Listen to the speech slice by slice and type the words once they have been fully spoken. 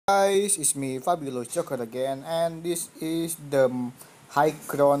Guys, it's me Fabulous Joker again, and this is the High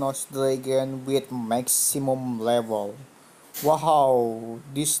Chronos Dragon with maximum level. Wow,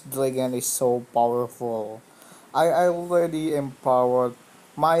 this dragon is so powerful. I already empowered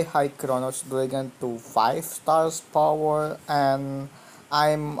my High Chronos Dragon to 5 stars power, and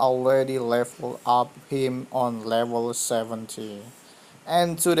I'm already leveled up him on level 70.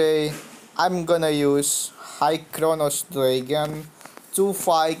 And today I'm gonna use High Chronos Dragon to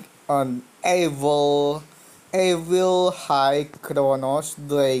fight an evil High Chronos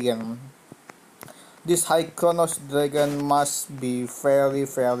Dragon. This High Chronos Dragon must be very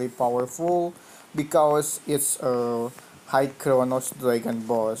powerful because it's a High Chronos Dragon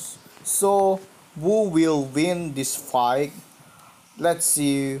boss. So who will win this fight? Let's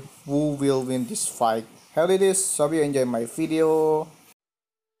see who will win this fight. Here it is. Hope you enjoy my video.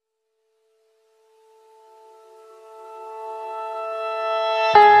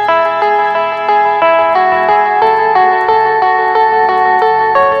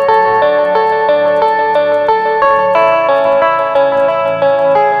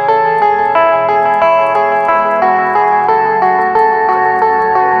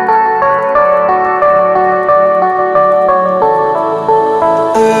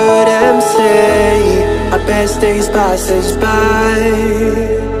 Our best days pass us by,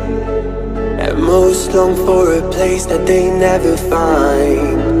 and most long for a place that they never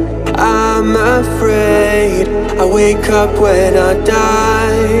find. I'm afraid I wake up when I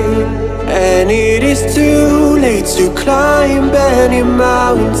die, and it is too late to climb any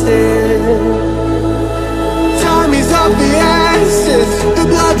mountain. Time is of the essence, the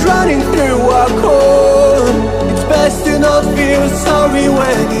blood running through our core. It's best to not feel sorry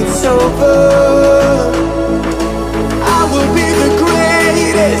when it's over. I will be the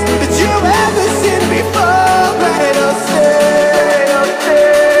greatest that you've ever seen before, and I'll stay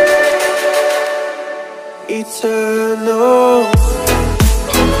eternal.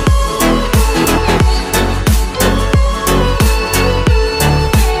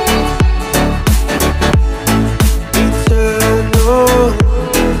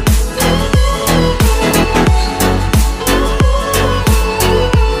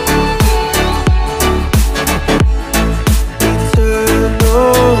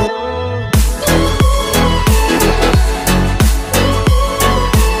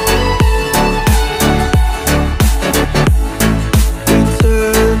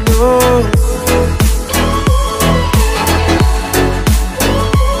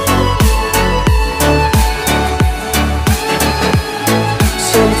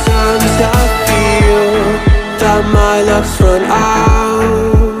 My luck's run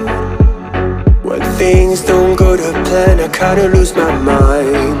out. When things don't go to plan, I kinda lose my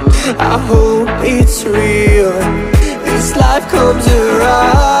mind. I hope it's real, this life comes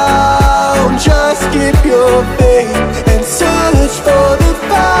around. Just keep your faith and search for the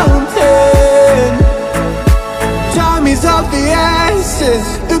fountain. Time is of the essence,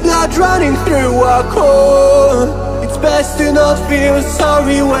 the blood running through our core. It's best to not feel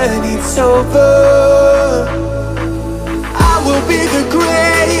sorry when it's over. Will be the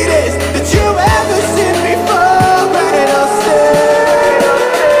greatest that you've ever seen before, and I'll stay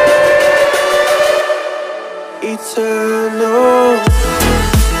eternal.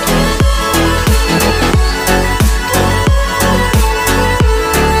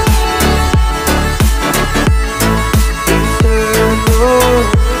 Eternal.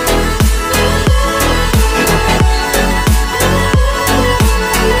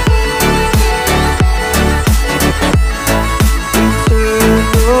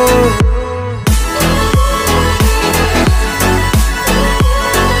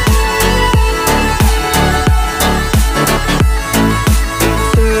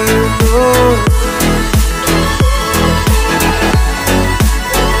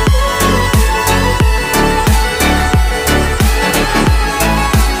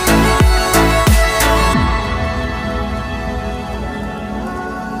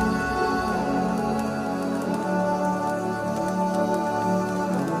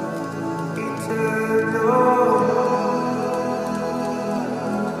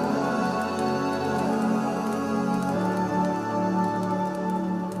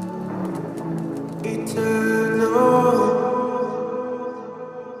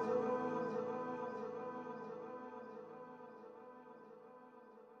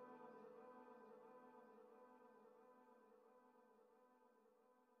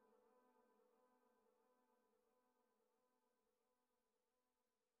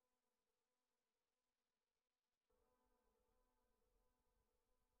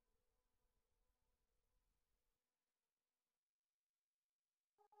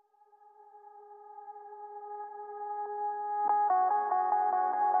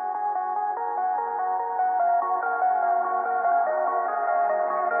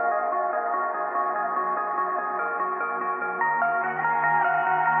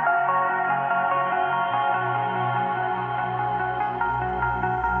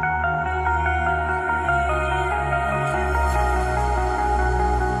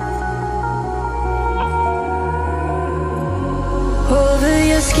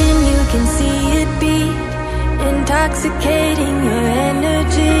 skin, you can see it beat, intoxicating your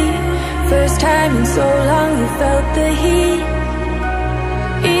energy. First time in so long you felt the heat,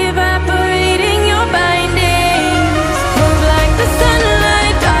 evaporating your bindings. Move like the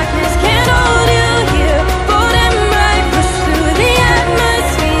sunlight, darkness can't hold you here. Bold and bright, push through the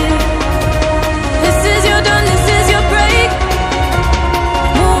atmosphere. This is your dawn, this is your break.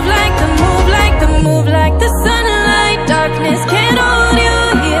 Move like the, move like the, move like the sunlight, darkness can't hold you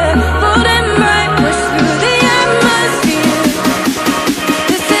here. Bold and bright, push through the atmosphere.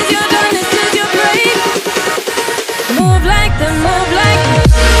 This is your dawn, this is your break. Move like the, move like the.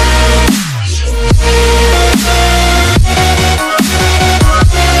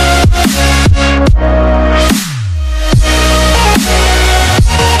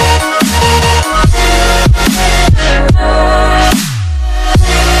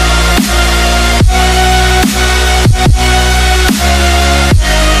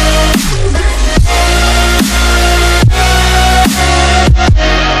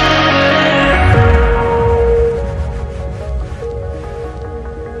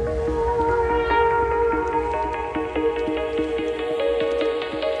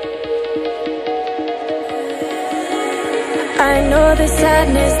 I know the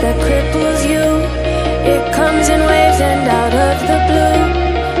sadness that cripples you. It comes in waves and out of the blue.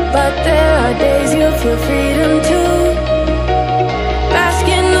 But there are days you feel freedom too. Bask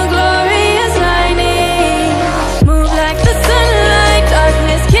in the glorious lightning. Move like the sunlight,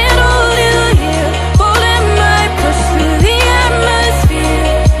 darkness can't hold you here. Bold and bright, push through the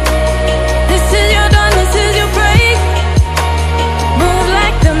atmosphere. This is your dawn, this is your break. Move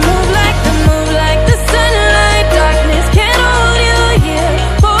like the, move like the, move like the sunlight, darkness can't hold you here.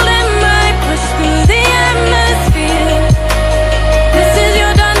 Bold and bright, push through the atmosphere. This is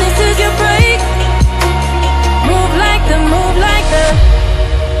your dawn, this is your break. Move like the, move like the,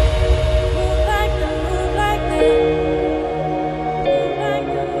 move like the, move like the, move like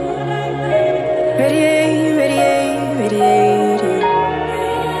the, move like the. Radiate, radiate, radiate.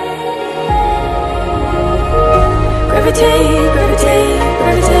 Gravitate, gravitate,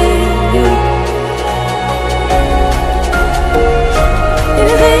 gravitate.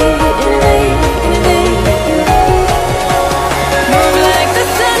 Innovate, innovate, innovate. Move like the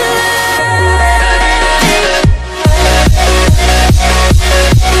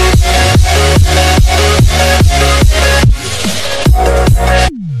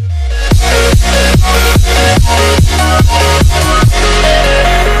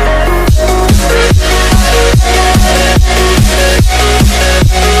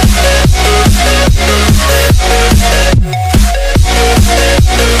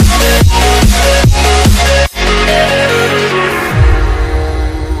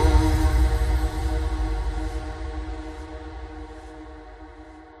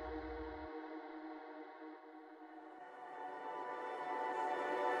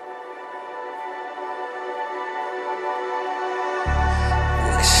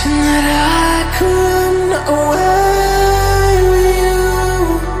Wishing that I could run away with you.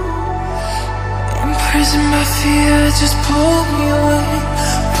 Imprisoned by fear, just pull me